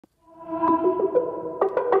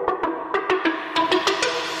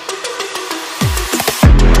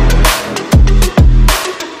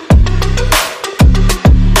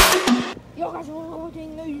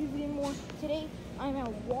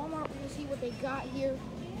got here.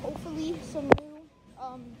 Hopefully some new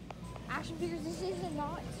action figures. This is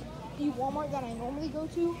not the Walmart that I normally go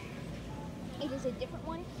to. It is a different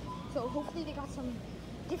one. So hopefully they got some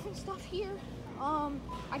different stuff here.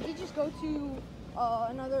 I did just go to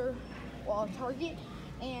another Target,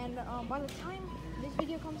 and by the time this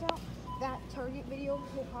video comes out, that Target video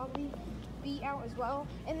will probably be out as well.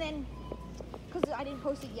 And then, because I didn't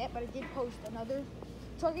post it yet, but I did post another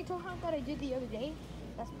Target tour hunt that I did the other day.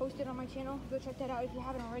 That's posted on my channel. Go check that out if you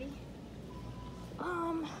haven't already.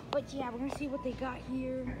 But yeah, we're gonna see what they got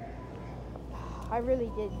here. I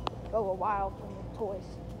really did go a while from the toys,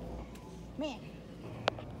 man.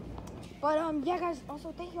 But yeah, guys.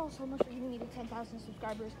 Also, thank you all so much for giving me the 10,000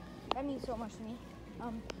 subscribers. That means so much to me.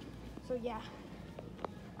 So yeah.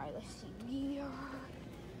 All right, let's see. We are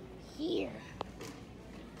here.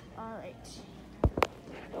 All right.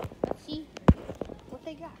 Let's see what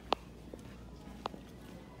they got.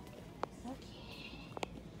 Okay.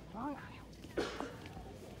 Wrong aisle.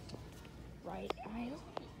 Right aisle.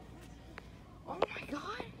 Oh my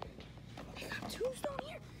God. They got Tombstone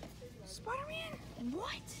here. Spiderman.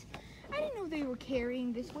 What? I didn't know they were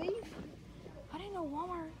carrying this wave. I didn't know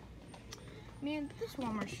Walmart. Man, this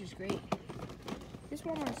Walmart's just great. This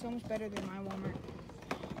Walmart is so much better than my Walmart.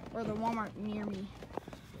 Or the Walmart near me.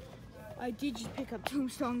 I did just pick up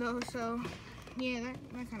Tombstone though, so yeah,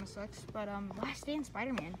 that kind of sucks. But Last Stand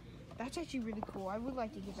Spider-Man, that's actually really cool. I would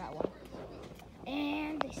like to get that one.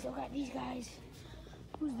 And they still got these guys.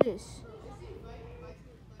 Who's this?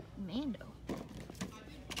 Mando.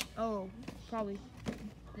 Oh, probably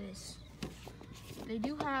this. They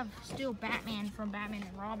do have still Batman from Batman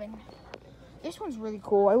and Robin. This one's really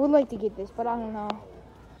cool. I would like to get this, but I don't know.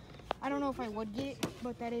 I don't know if I would get it,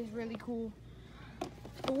 but that is really cool.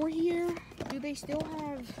 Thor here. Do they still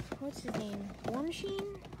have, what's his name? War Machine?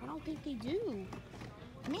 I don't think they do.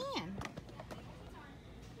 Man.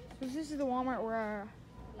 Because this is the Walmart where,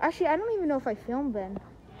 actually, I don't even know if I filmed then.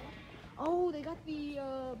 Oh, they got the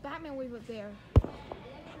Batman wave up there.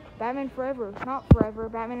 Batman Forever. Not Forever.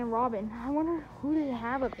 Batman and Robin. I wonder who did it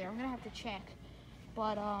have up there. I'm going to have to check.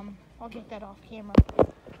 But, I'll get that off camera.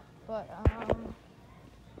 But,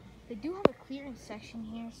 they do have a clearance section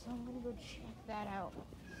here, so I'm going to go check that out.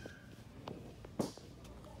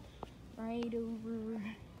 Right over,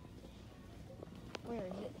 where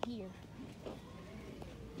is it? Here.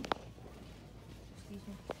 Excuse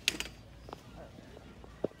me.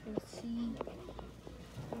 Let's see.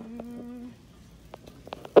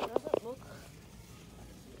 Doesn't look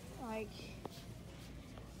like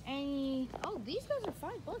any. Oh, these guys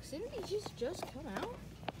are $5. Didn't they just come out?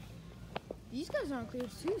 These guys aren't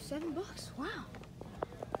cleared too. $7. Wow.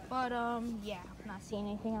 But yeah, I'm not seeing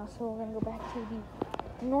anything else, so we're gonna go back to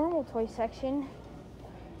the normal toy section.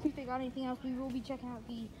 See if they got anything else. We will be checking out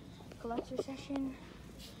the collector section.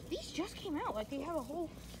 These just came out. Like, they have a whole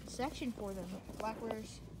section for them. Black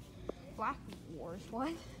Wars. What?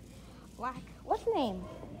 Black. What's the name?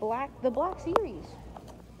 The Black series.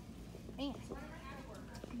 Man.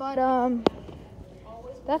 But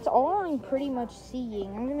that's all I'm pretty much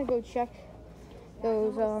seeing. I'm gonna go check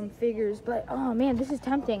those figures, but oh man, this is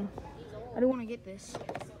tempting. I don't want to get this.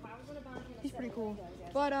 He's pretty cool.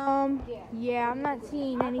 But yeah, I'm not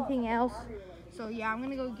seeing anything else. So yeah, I'm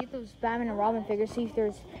gonna go get those Batman and Robin figures, see if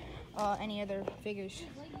there's any other figures.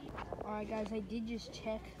 Alright guys, I did just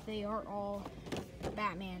check. They are all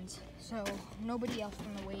Batmans, so nobody else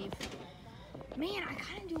from the wave. Man, I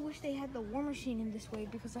kind of do wish they had the War Machine in this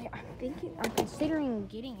wave, because I'm considering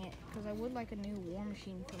getting it, because I would like a new War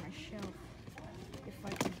Machine for my shelf. If I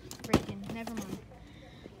can freaking, never mind.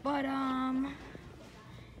 But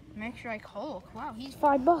make sure I Hulk. Wow, he's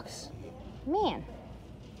 $5. Man.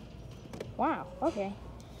 Wow. Okay.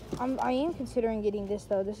 I am considering getting this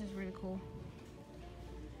though. This is really cool.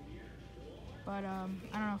 But I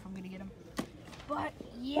don't know if I'm gonna get him. But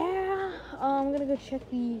yeah, I'm gonna go check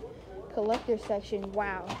the collector section.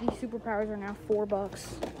 Wow, these superpowers are now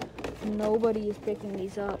 $4. Nobody is picking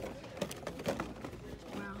these up.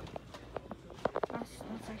 Wow,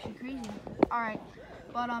 that's actually crazy. All right,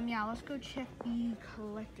 but yeah, let's go check the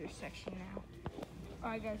collector section now. All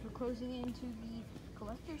right, guys, we're closing into the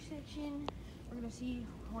collector section. We're gonna see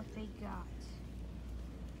what they got.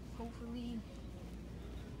 Hopefully,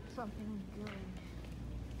 something good.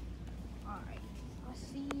 All right, let's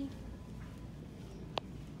see.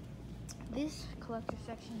 This collector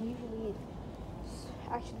section usually is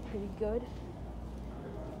actually pretty good.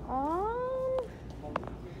 Oh,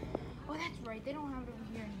 that's right. They don't have it over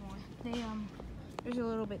here anymore. They there's a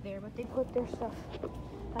little bit there, but they put their stuff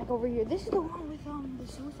back over here. This is the one with the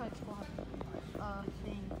Suicide Squad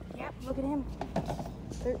thing. Yep, look at him.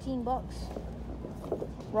 13 bucks.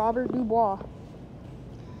 Robert Dubois.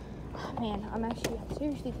 Man, I'm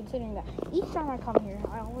seriously considering that. Each time I come here,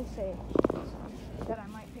 I always say that I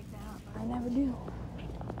might pick that up, but I never do.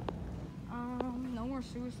 No more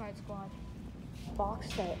Suicide Squad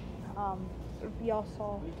box set. If y'all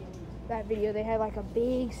saw that video, they had like a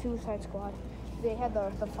big Suicide Squad. They had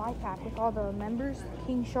the 5-pack with all the members: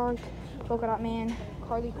 King Shark, Polka Dot Man,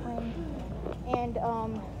 Harley Quinn, and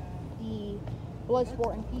the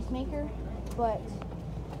Bloodsport and Peacemaker. But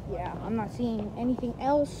yeah, I'm not seeing anything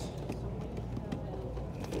else.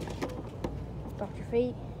 Dr.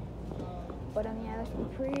 Fate. But yeah, that's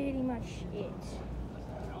pretty much it.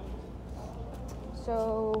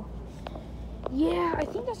 So yeah, I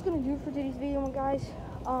think that's gonna do it for today's video, guys.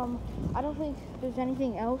 I don't think there's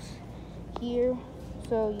anything else here.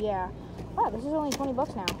 So yeah. Wow, this is only 20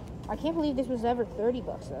 bucks now. I can't believe this was ever 30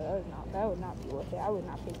 bucks. That would not be worth it. I would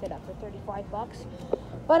not pick that up for 35 bucks.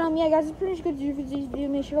 But yeah, guys, it's pretty much good to do for today's video.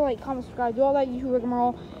 Make sure to like, comment, subscribe, do all that YouTube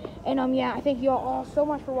rigmarole. And yeah, I thank you all so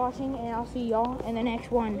much for watching, and I'll see y'all in the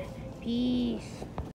next one. Peace.